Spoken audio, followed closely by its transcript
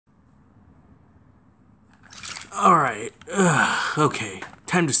Alright, okay.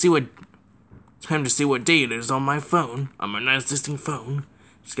 Time to see what day it is on my phone. On my nice existing phone.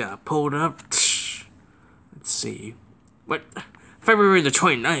 Just gotta pull it up. Let's see. What? February the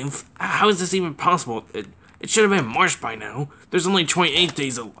 29th? How is this even possible? It should have been March by now. There's only 28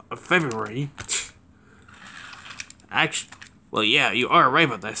 days of February. Actually, well, yeah, you are right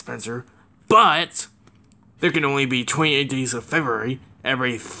about that, Spencer. But there can only be 28 days of February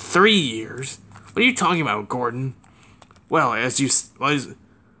every 3 years. What are you talking about, Gordon? Well, as you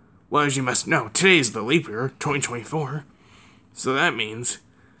must know, today is the leap year, 2024. So that means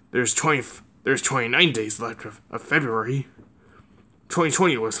there's 29 days left of February.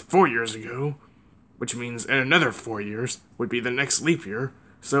 2020 was 4 years ago, which means in another 4 years would be the next leap year.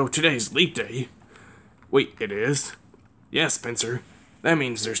 So today's leap day. Wait, it is? Yeah, Spencer. That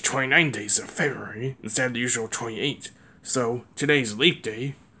means there's 29 days of February instead of the usual 28. So today's leap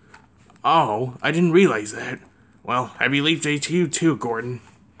day. Oh, I didn't realize that. Well, happy leap day to you too, Gordon.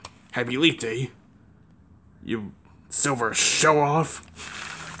 Happy leap day. You silver show-off.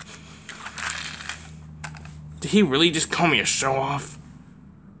 Did he really just call me a show-off?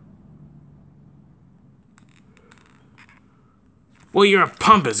 Well, you're a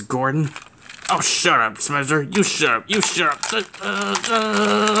pompous, Gordon. Oh, shut up, Spencer. You shut up. You shut up.